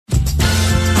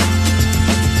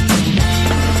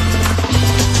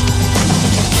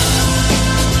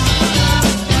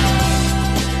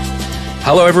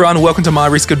Hello everyone, welcome to My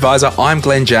Risk Advisor. I'm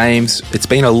Glenn James. It's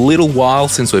been a little while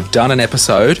since we've done an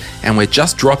episode and we're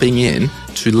just dropping in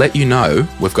to let you know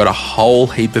we've got a whole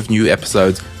heap of new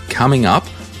episodes coming up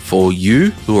for you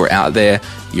who are out there.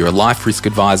 You're a life risk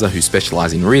advisor who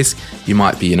specialises in risk. You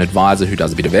might be an advisor who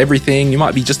does a bit of everything. You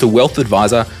might be just a wealth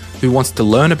advisor who wants to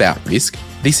learn about risk.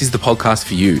 This is the podcast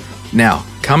for you. Now,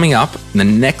 coming up in the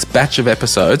next batch of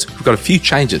episodes, we've got a few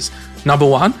changes. Number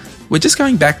one, we're just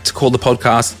going back to call the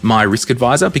podcast My Risk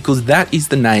Advisor because that is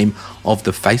the name of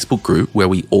the Facebook group where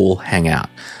we all hang out.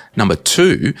 Number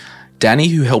two, Danny,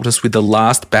 who helped us with the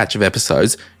last batch of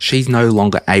episodes, she's no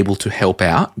longer able to help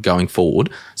out going forward.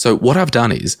 So what I've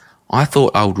done is I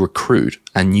thought I would recruit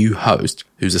a new host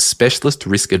who's a specialist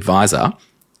risk advisor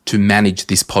to manage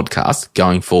this podcast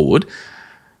going forward.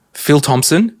 Phil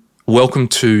Thompson, welcome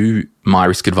to My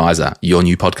Risk Advisor, your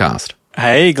new podcast.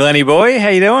 Hey, Glenny boy, how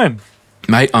you doing?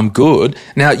 Mate, I'm good.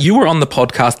 Now, you were on the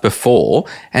podcast before,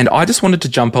 and I just wanted to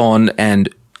jump on and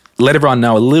let everyone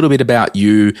know a little bit about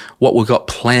you, what we've got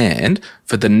planned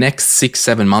for the next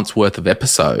 6-7 months worth of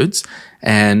episodes.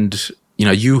 And, you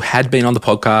know, you had been on the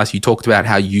podcast. You talked about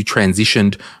how you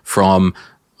transitioned from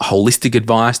holistic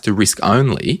advice to risk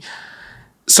only.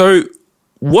 So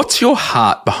what's your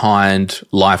heart behind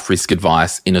life risk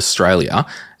advice in Australia?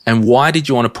 And why did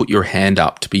you want to put your hand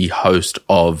up to be host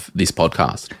of this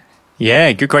podcast?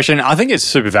 Yeah, good question. I think it's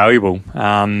super valuable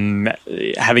having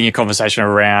a conversation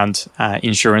around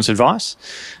insurance advice.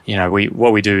 You know,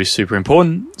 what we do is super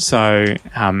important. So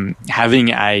having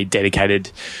a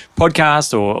dedicated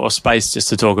podcast or space just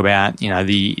to talk about, you know,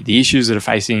 the issues that are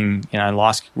facing, you know,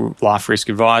 life risk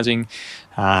advising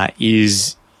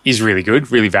is really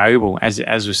good, really valuable. As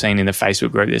we've seen in the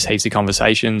Facebook group, there's heaps of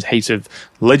conversations, heaps of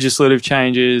legislative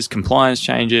changes, compliance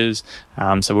changes.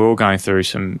 So we're all going through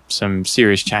some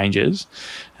serious changes.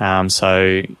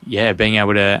 So yeah, being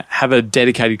able to have a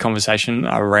dedicated conversation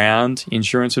around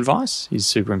insurance advice is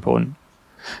super important.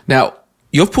 Now,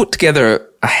 you've put together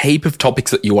a heap of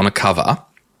topics that you want to cover.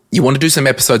 You want to do some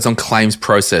episodes on claims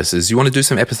processes. You want to do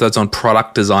some episodes on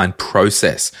product design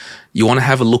process. You want to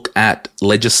have a look at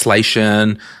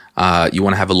legislation. You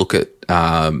want to have a look at,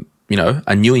 you know,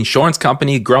 a new insurance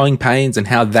company, Growing Pains, and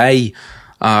how they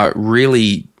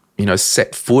really, you know,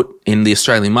 set foot in the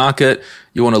Australian market.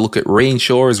 You want to look at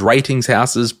reinsurers, ratings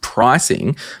houses,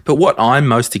 pricing. But what I'm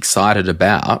most excited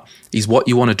about is what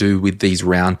you want to do with these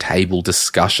roundtable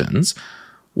discussions.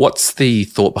 What's the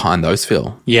thought behind those,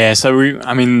 Phil? Yeah, so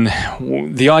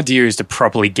the idea is to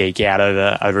properly geek out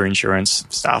over insurance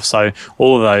stuff. So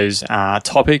all of those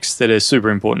topics that are super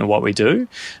important to what we do.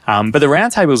 But the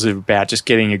roundtables are about just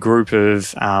getting a group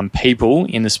of people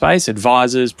in the space,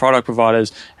 advisors, product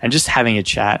providers, and just having a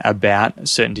chat about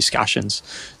certain discussions.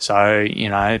 So, you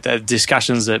know, the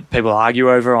discussions that people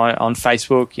argue over on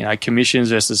Facebook, you know, commissions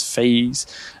versus fees,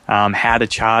 how to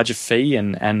charge a fee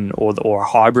or a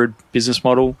hybrid business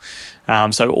model.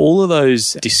 So all of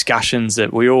those discussions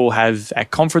that we all have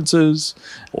at conferences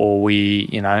or we,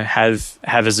 you know, have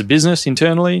as a business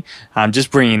internally,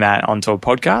 just bringing that onto a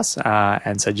podcast.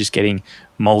 And so just getting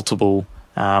multiple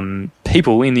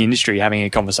people in the industry having a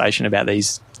conversation about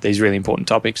these really important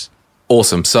topics.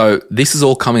 Awesome. So this is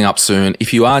all coming up soon.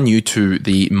 If you are new to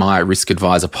the My Risk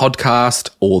Advisor podcast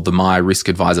or the My Risk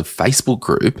Advisor Facebook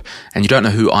group and you don't know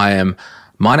who I am,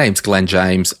 my name's Glenn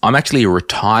James. I'm actually a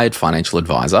retired financial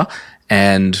advisor.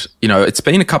 And, you know, it's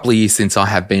been a couple of years since I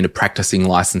have been a practicing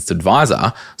licensed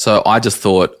advisor. So I just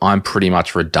thought I'm pretty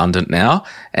much redundant now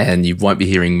and you won't be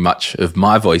hearing much of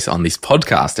my voice on this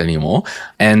podcast anymore.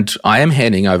 And I am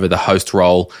handing over the host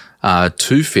role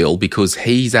to Phil because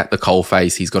he's at the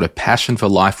coalface. He's got a passion for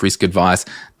life risk advice.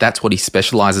 That's what he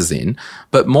specializes in.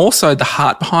 But more so, the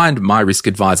heart behind My Risk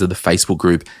Advisor, the Facebook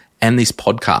group, and this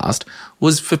podcast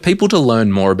was for people to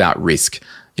learn more about risk.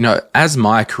 You know, as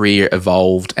my career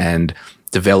evolved and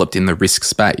developed in the risk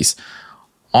space,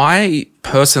 I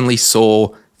personally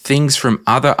saw things from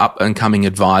other up-and-coming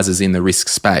advisors in the risk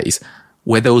space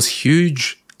where there was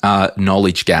huge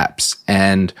knowledge gaps.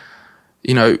 And,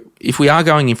 you know, if we are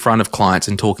going in front of clients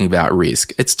and talking about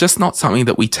risk, it's just not something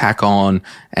that we tack on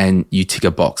and you tick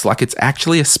a box. Like, it's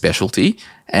actually a specialty.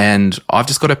 And I've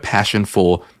just got a passion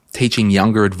for teaching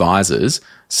younger advisors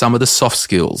some of the soft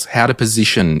skills, how to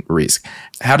position risk,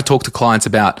 how to talk to clients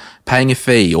about paying a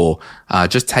fee or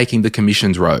just taking the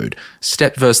commissions road,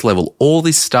 step versus level, all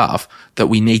this stuff that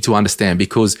we need to understand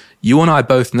because you and I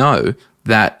both know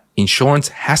that insurance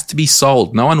has to be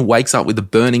sold. No one wakes up with a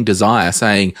burning desire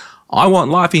saying, I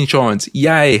want life insurance.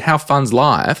 Yay, how fun's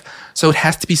life? So it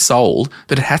has to be sold,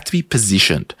 but it has to be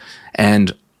positioned.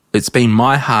 And it's been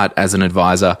my heart as an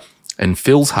advisor and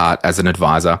Phil's heart as an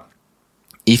advisor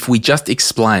if we just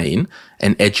explain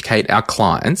and educate our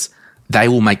clients, they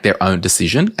will make their own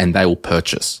decision and they will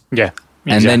purchase. Yeah.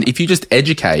 Exactly. And then if you just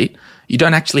educate, you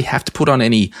don't actually have to put on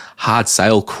any hard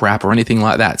sale crap or anything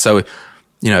like that. So,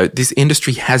 this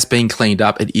industry has been cleaned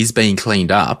up. It is being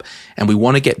cleaned up. And we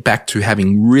want to get back to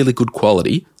having really good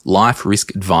quality life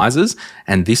risk advisors.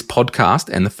 And this podcast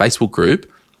and the Facebook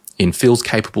group in Phil's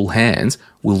capable hands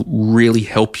will really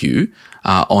help you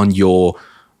on your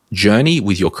journey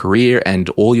with your career and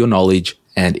all your knowledge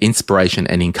and inspiration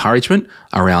and encouragement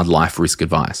around life risk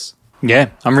advice.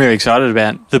 Yeah, I'm really excited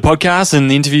about the podcast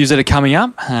and the interviews that are coming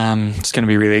up. It's going to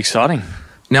be really exciting.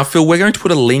 Now, Phil, we're going to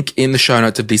put a link in the show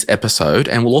notes of this episode,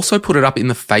 and we'll also put it up in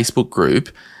the Facebook group.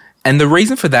 And the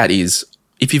reason for that is,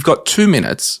 if you've got 2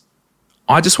 minutes,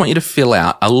 I just want you to fill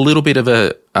out a little bit of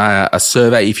a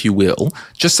survey, if you will,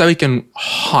 just so we can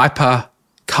hyper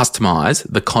customize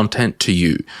the content to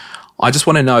you. I just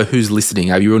want to know who's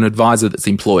listening. Are you an advisor that's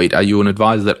employed? Are you an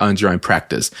advisor that owns your own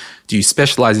practice? Do you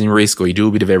specialize in risk, or you do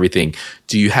a bit of everything?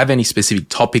 Do you have any specific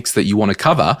topics that you want to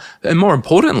cover? And more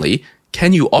importantly,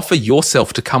 can you offer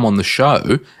yourself to come on the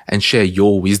show and share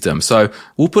your wisdom? So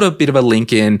we'll put a bit of a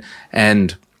link in,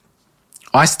 and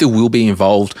I still will be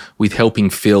involved with helping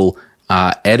Phil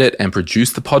edit and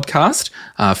produce the podcast.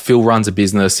 Phil runs a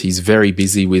business. He's very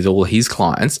busy with all his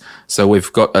clients. So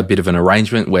we've got a bit of an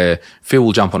arrangement where Phil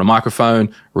will jump on a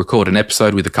microphone, record an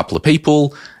episode with a couple of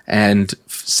people, and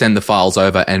send the files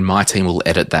over, and my team will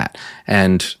edit that.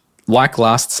 And like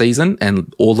last season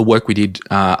and all the work we did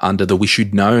under the Wish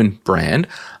You'd Known brand,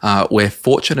 we're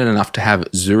fortunate enough to have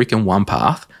Zurich and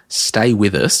OnePath stay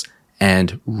with us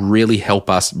and really help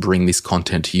us bring this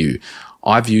content to you.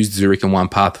 I've used Zurich and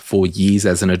OnePath for years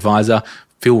as an advisor.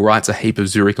 Phil writes a heap of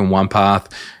Zurich and OnePath.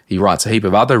 He writes a heap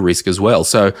of other risk as well.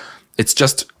 So it's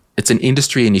an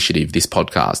industry initiative, this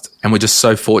podcast. And we're just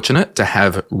so fortunate to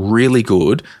have really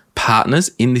good partners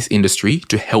in this industry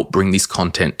to help bring this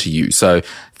content to you. So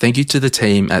thank you to the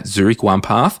team at Zurich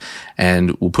OnePath,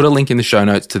 and we'll put a link in the show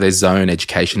notes to their zone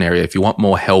education area. If you want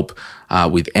more help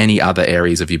with any other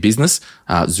areas of your business,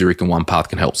 Zurich and OnePath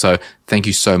can help. So thank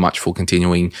you so much for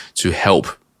continuing to help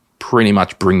pretty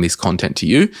much bring this content to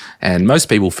you. And most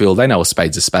people feel they know a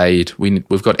spade's a spade.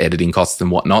 We've got editing costs and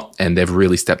whatnot, and they've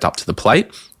really stepped up to the plate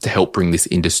to help bring this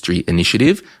industry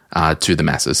initiative to the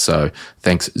masses. So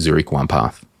thanks, Zurich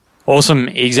OnePath. Awesome.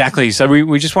 Exactly. So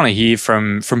we just want to hear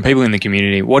from people in the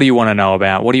community. What do you want to know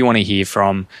about? What do you want to hear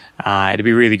from? It'd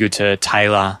be really good to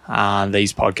tailor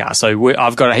these podcasts. So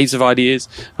I've got heaps of ideas.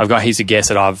 I've got heaps of guests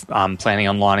that I'm planning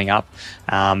on lining up,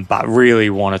 but really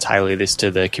want to tailor this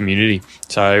to the community.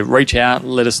 So reach out,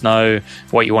 let us know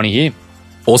what you want to hear.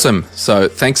 Awesome. So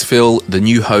thanks, Phil, the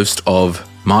new host of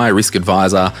My Risk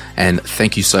Advisor, and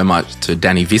thank you so much to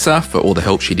Danny Visser for all the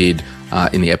help she did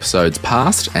in the episodes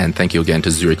past, and thank you again to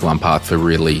Zurich OnePath for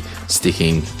really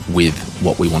sticking with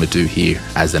what we want to do here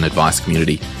as an advice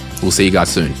community. We'll see you guys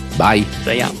soon. Bye.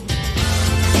 See ya.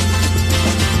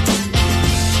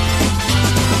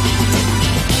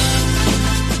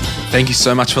 Thank you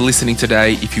so much for listening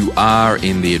today. If you are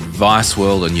in the advice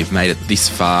world and you've made it this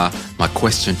far, my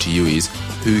question to you is,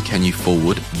 who can you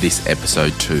forward this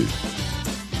episode to?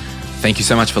 Thank you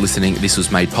so much for listening. This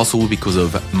was made possible because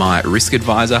of My Risk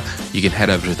Advisor. You can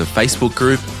head over to the Facebook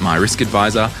group, My Risk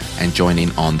Advisor, and join in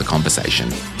on the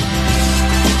conversation.